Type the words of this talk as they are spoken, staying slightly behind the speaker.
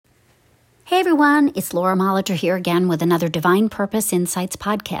everyone, it's Laura Molitor here again with another Divine Purpose Insights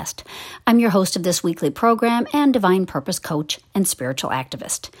podcast. I'm your host of this weekly program and Divine Purpose coach and spiritual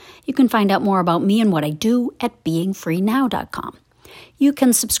activist. You can find out more about me and what I do at beingfreenow.com. You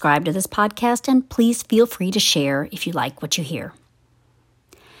can subscribe to this podcast and please feel free to share if you like what you hear.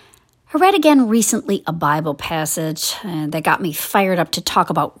 I read again recently a Bible passage that got me fired up to talk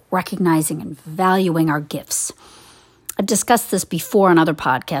about recognizing and valuing our gifts. I've discussed this before on other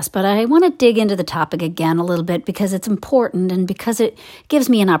podcasts, but I want to dig into the topic again a little bit because it's important and because it gives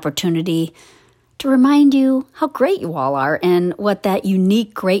me an opportunity to remind you how great you all are and what that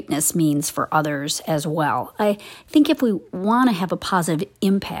unique greatness means for others as well. I think if we want to have a positive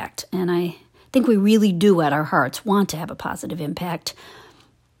impact, and I think we really do at our hearts want to have a positive impact,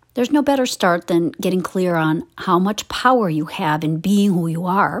 there's no better start than getting clear on how much power you have in being who you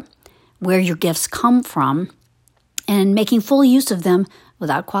are, where your gifts come from, and making full use of them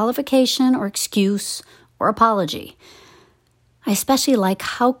without qualification or excuse or apology. I especially like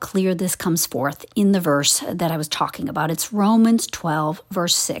how clear this comes forth in the verse that I was talking about. It's Romans 12,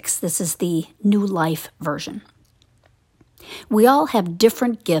 verse 6. This is the New Life version. We all have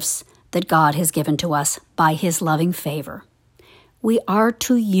different gifts that God has given to us by His loving favor. We are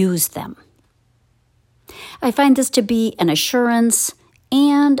to use them. I find this to be an assurance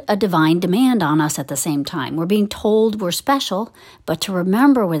and a divine demand on us at the same time. We're being told we're special, but to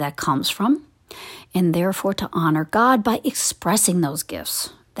remember where that comes from, and therefore to honor God by expressing those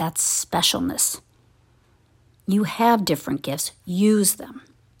gifts. That's specialness. You have different gifts. Use them.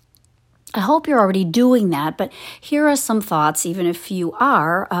 I hope you're already doing that, but here are some thoughts, even if you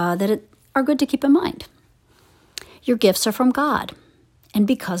are, that are good to keep in mind. Your gifts are from God, and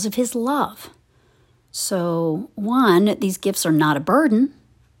because of His love. So, 1, these gifts are not a burden,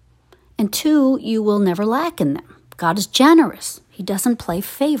 and 2, you will never lack in them. God is generous. He doesn't play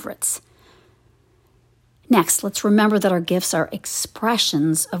favorites. Next, let's remember that our gifts are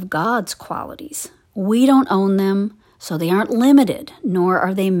expressions of God's qualities. We don't own them, so they aren't limited, nor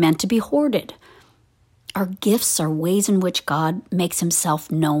are they meant to be hoarded. Our gifts are ways in which God makes Himself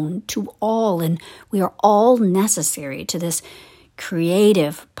known to all, and we are all necessary to this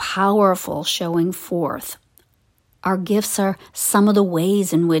creative, powerful showing forth. Our gifts are some of the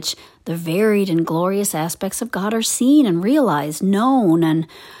ways in which the varied and glorious aspects of God are seen and realized, known, and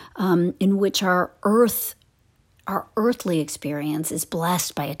in which our earthly experience is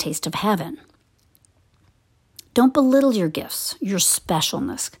blessed by a taste of heaven. Don't belittle your gifts, your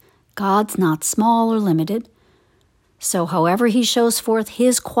specialness. God's not small or limited, so however He shows forth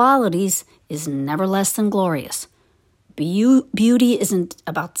His qualities is never less than glorious. Beauty isn't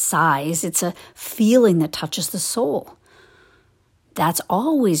about size, it's a feeling that touches the soul. That's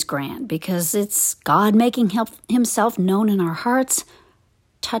always grand because it's God making Himself known in our hearts,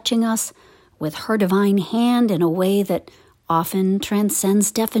 touching us with her divine hand in a way that often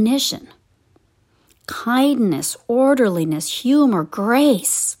transcends definition. Kindness, orderliness, humor,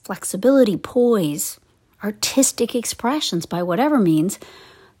 grace, flexibility, poise, artistic expressions by whatever means,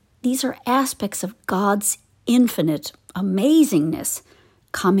 these are aspects of God's infinite amazingness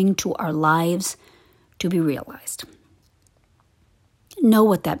coming to our lives to be realized. Know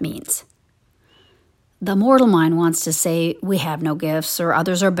what that means. The mortal mind wants to say we have no gifts, or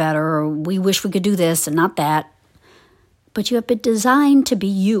others are better, or we wish we could do this and not that. But you have been designed to be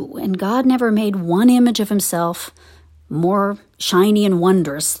you, and God never made one image of Himself more shiny and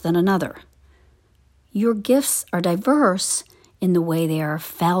wondrous than another. Your gifts are diverse in the way they are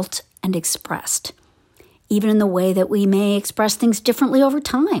felt and expressed, even in the way that we may express things differently over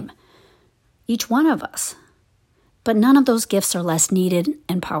time, each one of us. But none of those gifts are less needed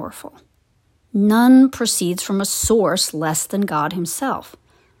and powerful. None proceeds from a source less than God Himself.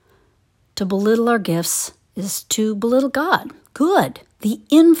 To belittle our gifts is to belittle God, good, the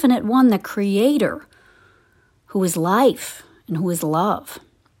infinite one, the Creator, who is life and who is love.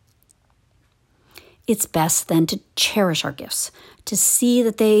 It's best then to cherish our gifts, to see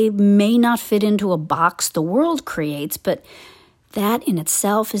that they may not fit into a box the world creates, but that in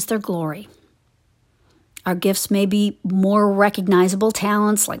itself is their glory. Our gifts may be more recognizable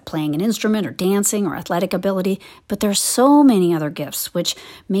talents like playing an instrument or dancing or athletic ability, but there are so many other gifts which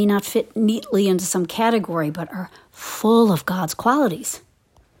may not fit neatly into some category but are full of God's qualities.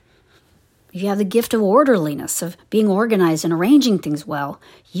 If you have the gift of orderliness, of being organized and arranging things well,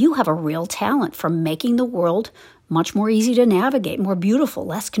 you have a real talent for making the world much more easy to navigate, more beautiful,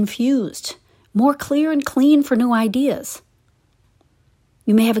 less confused, more clear and clean for new ideas.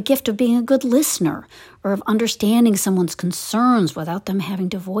 You may have a gift of being a good listener or of understanding someone's concerns without them having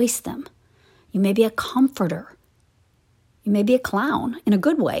to voice them. You may be a comforter. You may be a clown in a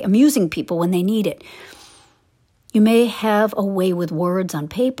good way, amusing people when they need it. You may have a way with words on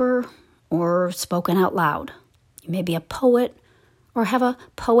paper or spoken out loud. You may be a poet or have a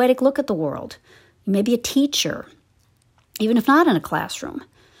poetic look at the world. You may be a teacher, even if not in a classroom,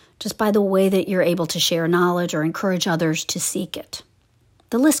 just by the way that you're able to share knowledge or encourage others to seek it.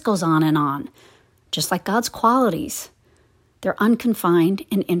 The list goes on, just like God's qualities. They're unconfined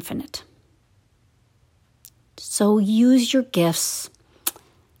and infinite. So use your gifts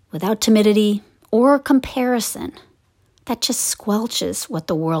without timidity or comparison. That just squelches what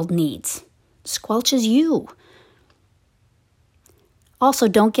the world needs, squelches you. Also,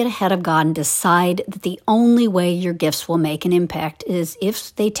 don't get ahead of God and decide that the only way your gifts will make an impact is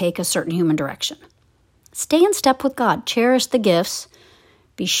if they take a certain human direction. Stay in step with God. Cherish the gifts.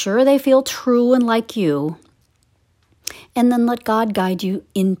 Be sure they feel true and like you. And then let God guide you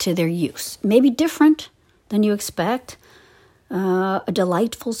into their use. Maybe different than you expect. A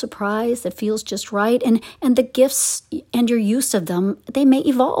delightful surprise that feels just right. And the gifts and your use of them, they may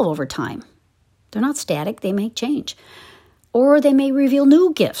evolve over time. They're not static. They may change. Or they may reveal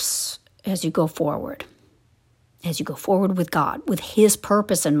new gifts as you go forward. As you go forward with God, with His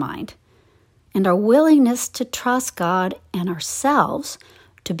purpose in mind. And our willingness to trust God and ourselves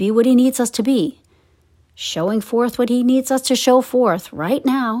to be what He needs us to be. Showing forth what He needs us to show forth right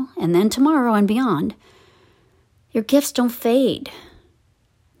now and then tomorrow and beyond. Your gifts don't fade.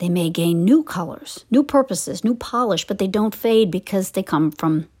 They may gain new colors, new purposes, new polish, but they don't fade because they come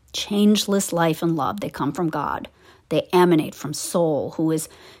from changeless life and love. They come from God. They emanate from soul, who is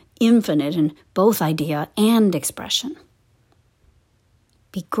infinite in both idea and expression.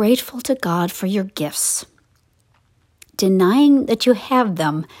 Be grateful to God for your gifts. Denying that you have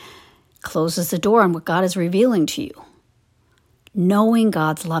them closes the door on what God is revealing to you. Knowing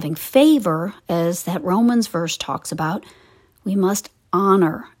God's loving favor, as that Romans verse talks about, we must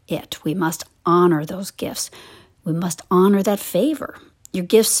honor it. We must honor those gifts. We must honor that favor. Your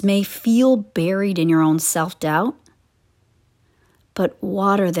gifts may feel buried in your own self-doubt, but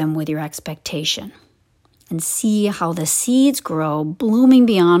water them with your expectation and see how the seeds grow, blooming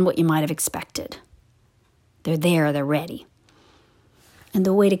beyond what you might have expected. They're there, they're ready. And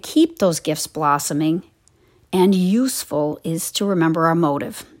the way to keep those gifts blossoming and useful is to remember our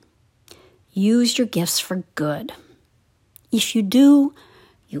motive. Use your gifts for good. If you do,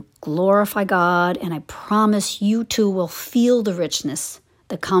 you glorify God, and I promise you too will feel the richness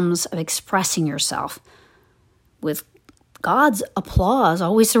that comes of expressing yourself with God's applause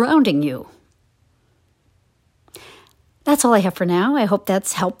always surrounding you. That's all I have for now. I hope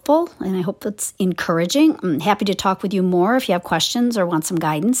that's helpful, and I hope it's encouraging. I'm happy to talk with you more if you have questions or want some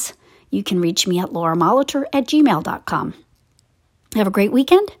guidance. You can reach me at lauramolitor@gmail.com. Have a great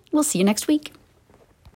weekend. We'll see you next week.